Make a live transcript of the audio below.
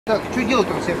Так, что делать,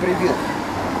 он себя прибил?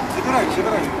 Забирай.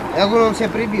 Я говорю, он себя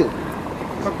прибил.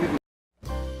 Как прибил?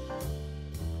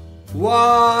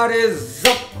 What is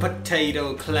up,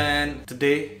 Potato Clan?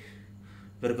 Today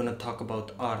we're gonna talk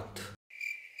about art.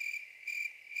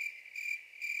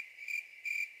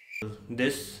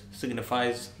 This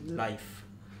signifies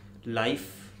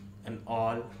life and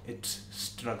all its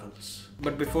struggles.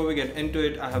 But before we get into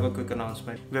it, I have a quick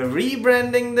announcement. We're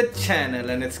rebranding the channel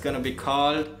and it's gonna be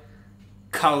called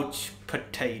Couch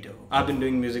Potato. I've been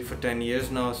doing music for 10 years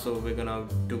now, so we're gonna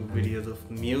do videos of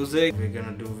music. We're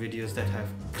gonna do videos that have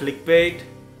clickbait,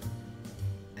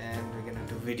 and we're gonna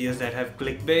do videos that have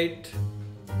clickbait,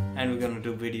 and we're gonna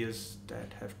do videos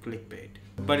that have clickbait.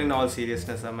 But in all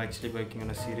seriousness, I'm actually working on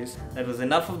a series. That was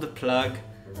enough of the plug.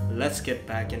 Let's get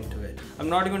back into it. I'm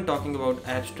not even talking about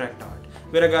abstract art,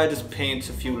 where a guy just paints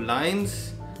a few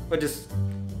lines or just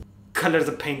colors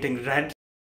a painting red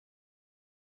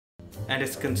and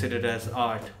it's considered as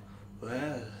art.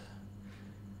 Well,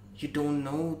 you don't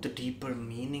know the deeper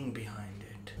meaning behind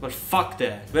it. But fuck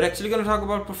that. We're actually gonna talk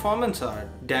about performance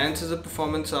art. Dance is a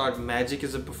performance art, magic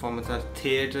is a performance art,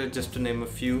 theater, just to name a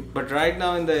few. But right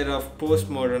now in the era of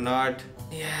postmodern art,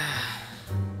 yeah,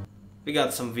 we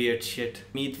got some weird shit.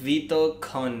 Meet Vito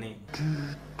Acconci.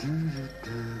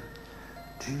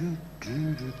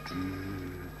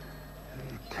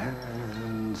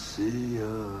 Can see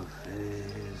your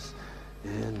face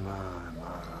in my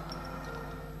mind.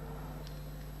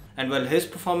 And well, his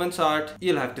performance art,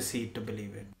 you'll have to see it to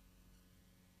believe it.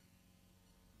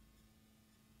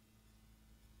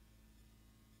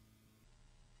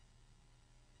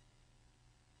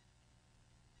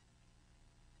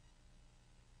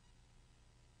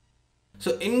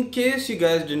 So in case you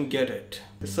guys didn't get it,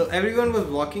 so everyone was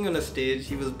walking on a stage,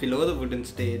 he was below the wooden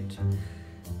stage,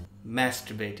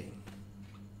 masturbating.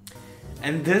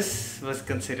 And this was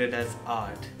considered as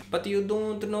art. But you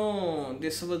don't know,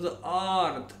 this was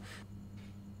art.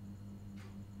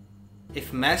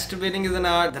 If masturbating is an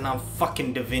art, then I'm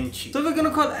fucking Da Vinci. So we're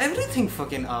gonna call everything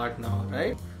fucking art now,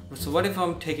 right? So what if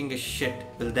I'm taking a shit?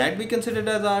 Will that be considered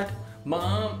as art?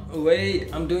 Mom,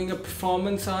 wait, I'm doing a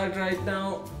performance art right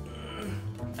now.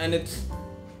 And it's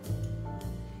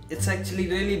actually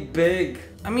really big.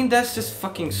 I mean, that's just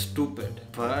fucking stupid.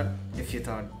 But if you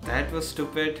thought that was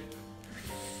stupid,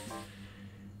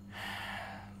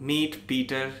 meet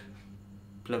Pyotr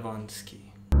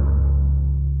Pavlensky.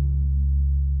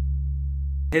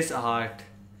 His art,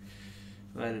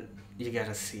 well, you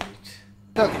gotta see it.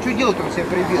 Так, что делать, он себя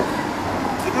прибил?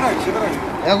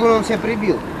 Забирай. Я говорю, он себя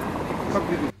прибил. Как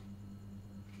прибил?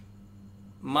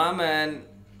 My man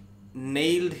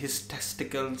nailed his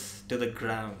testicles to the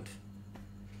ground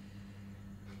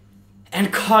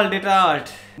and called it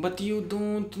art. But you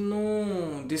don't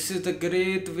know, this is the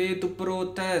great way to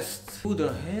protest. Who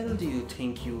the hell do you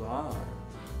think you are?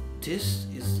 This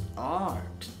is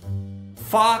art.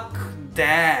 Fuck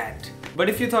that. But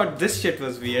if you thought this shit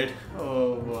was weird,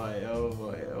 oh boy.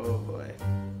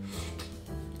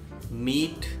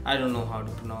 Meet, I don't know how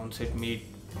to pronounce it, meet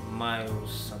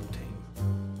Miles something.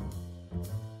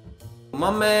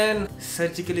 My man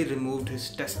surgically removed his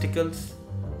testicles,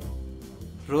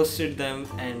 roasted them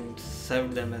and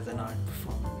served them as an art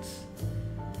performance.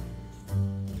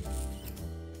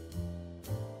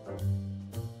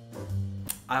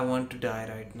 I want to die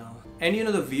right now. And you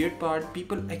know the weird part,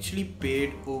 people actually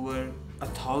paid over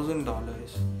 $1,000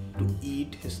 to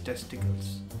eat his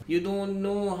testicles. You don't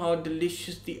know how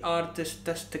delicious the artist's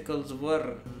testicles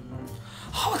were.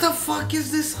 How the fuck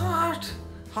is this art?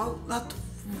 How that?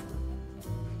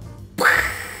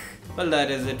 Well,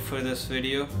 that is it for this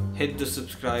video. Hit the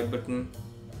subscribe button.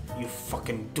 You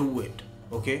fucking do it,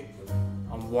 okay?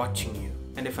 I'm watching you.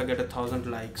 And if I get 1,000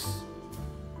 likes,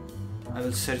 I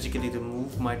will surgically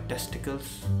remove my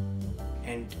testicles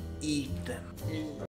and eat them.